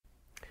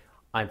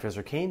I'm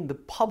Professor Kane, the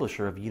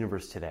publisher of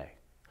Universe Today.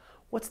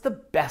 What's the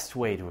best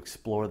way to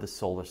explore the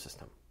solar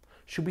system?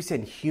 Should we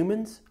send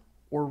humans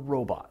or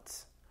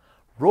robots?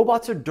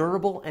 Robots are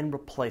durable and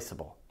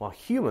replaceable, while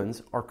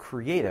humans are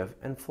creative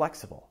and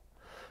flexible.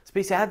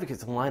 Space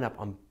advocates line up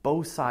on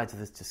both sides of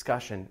this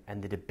discussion,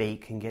 and the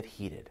debate can get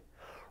heated.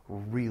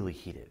 Really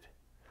heated.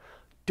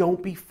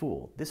 Don't be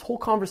fooled. This whole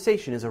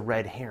conversation is a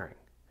red herring.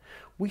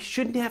 We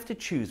shouldn't have to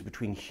choose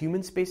between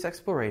human space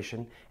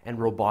exploration and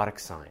robotic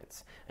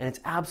science, and it's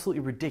absolutely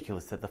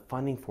ridiculous that the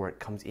funding for it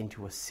comes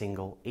into a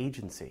single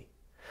agency.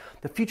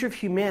 The future of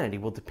humanity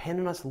will depend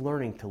on us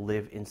learning to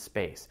live in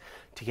space,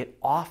 to get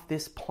off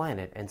this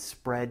planet and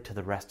spread to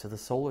the rest of the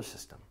solar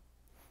system.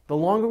 The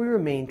longer we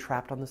remain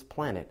trapped on this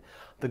planet,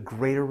 the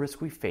greater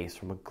risk we face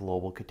from a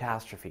global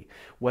catastrophe,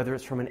 whether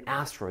it's from an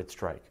asteroid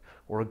strike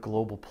or a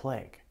global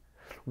plague.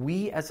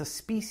 We as a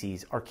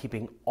species are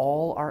keeping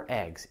all our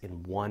eggs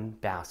in one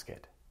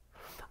basket.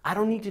 I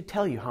don't need to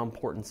tell you how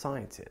important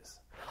science is.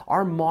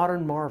 Our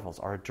modern marvels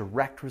are a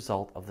direct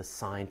result of the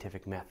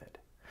scientific method.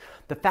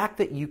 The fact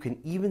that you can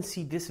even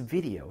see this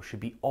video should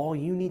be all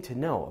you need to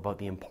know about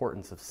the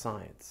importance of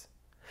science.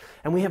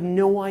 And we have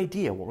no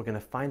idea what we're going to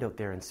find out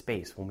there in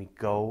space when we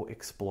go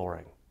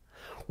exploring.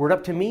 Were it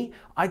up to me,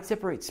 I'd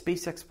separate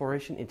space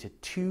exploration into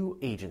two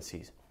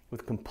agencies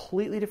with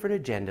completely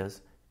different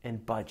agendas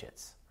and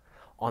budgets.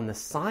 On the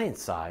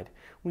science side,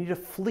 we need a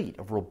fleet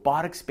of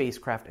robotic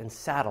spacecraft and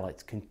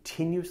satellites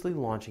continuously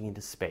launching into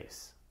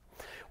space.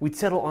 We'd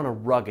settle on a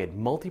rugged,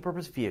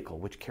 multi-purpose vehicle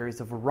which carries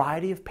a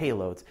variety of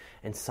payloads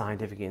and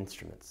scientific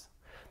instruments.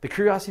 The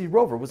Curiosity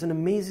rover was an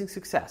amazing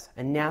success,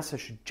 and NASA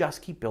should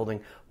just keep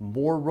building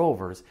more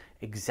rovers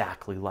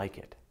exactly like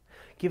it.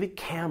 Give it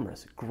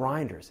cameras,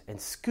 grinders, and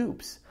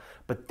scoops,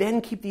 but then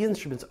keep the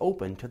instruments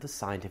open to the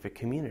scientific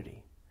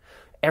community.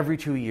 Every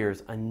 2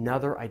 years,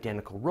 another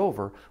identical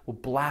rover will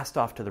blast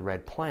off to the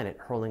red planet,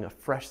 hurling a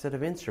fresh set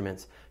of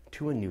instruments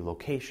to a new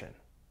location.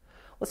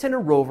 Let's send a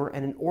rover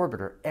and an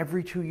orbiter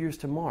every 2 years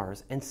to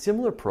Mars and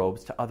similar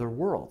probes to other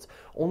worlds,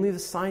 only the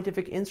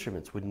scientific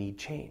instruments would need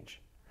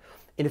change.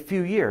 In a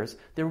few years,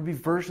 there would be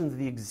versions of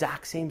the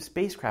exact same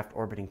spacecraft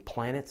orbiting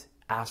planets,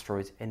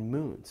 asteroids, and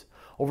moons.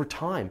 Over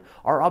time,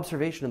 our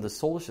observation of the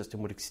solar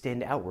system would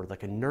extend outward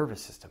like a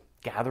nervous system,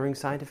 gathering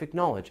scientific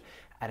knowledge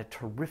at a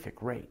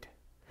terrific rate.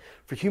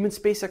 For human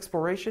space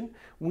exploration,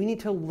 we need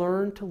to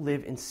learn to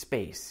live in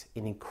space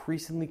in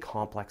increasingly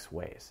complex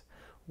ways.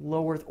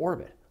 Low Earth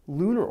orbit,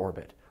 lunar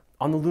orbit,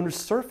 on the lunar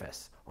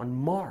surface, on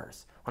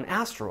Mars, on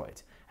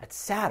asteroids, at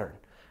Saturn,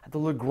 at the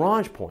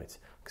Lagrange points,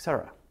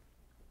 etc.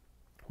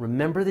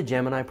 Remember the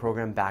Gemini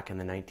program back in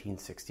the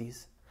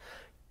 1960s?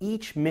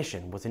 Each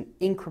mission was an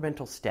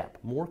incremental step,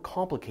 more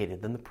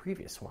complicated than the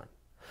previous one.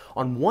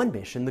 On one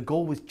mission, the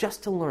goal was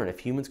just to learn if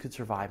humans could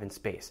survive in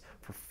space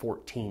for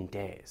 14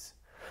 days.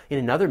 In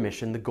another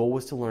mission, the goal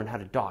was to learn how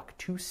to dock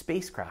two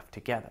spacecraft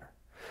together.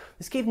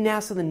 This gave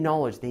NASA the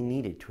knowledge they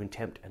needed to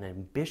attempt an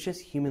ambitious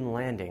human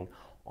landing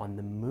on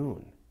the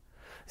moon.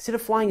 Instead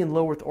of flying in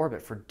low Earth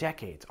orbit for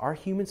decades, our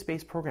human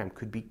space program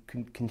could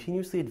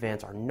continuously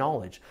advance our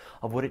knowledge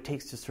of what it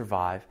takes to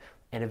survive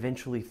and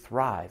eventually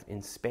thrive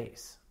in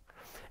space.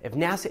 If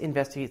NASA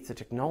investigates the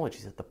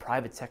technologies that the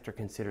private sector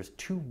considers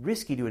too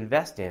risky to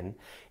invest in,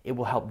 it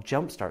will help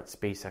jumpstart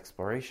space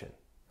exploration.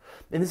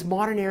 In this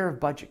modern era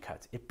of budget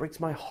cuts, it breaks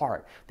my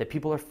heart that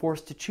people are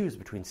forced to choose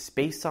between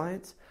space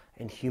science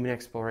and human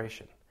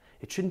exploration.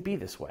 It shouldn't be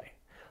this way.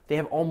 They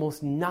have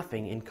almost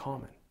nothing in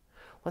common.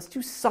 Let's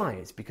do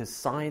science because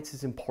science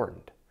is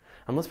important.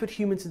 And let's put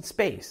humans in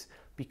space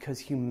because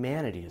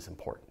humanity is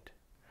important.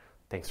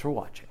 Thanks for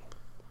watching.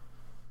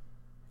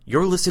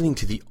 You're listening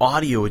to the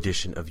audio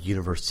edition of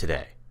Universe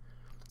Today.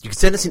 You can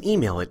send us an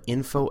email at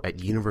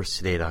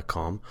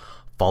info@universetoday.com,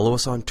 follow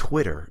us on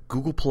Twitter,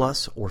 Google+,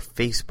 or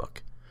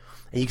Facebook.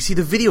 And you can see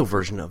the video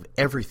version of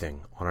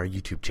everything on our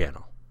YouTube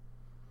channel.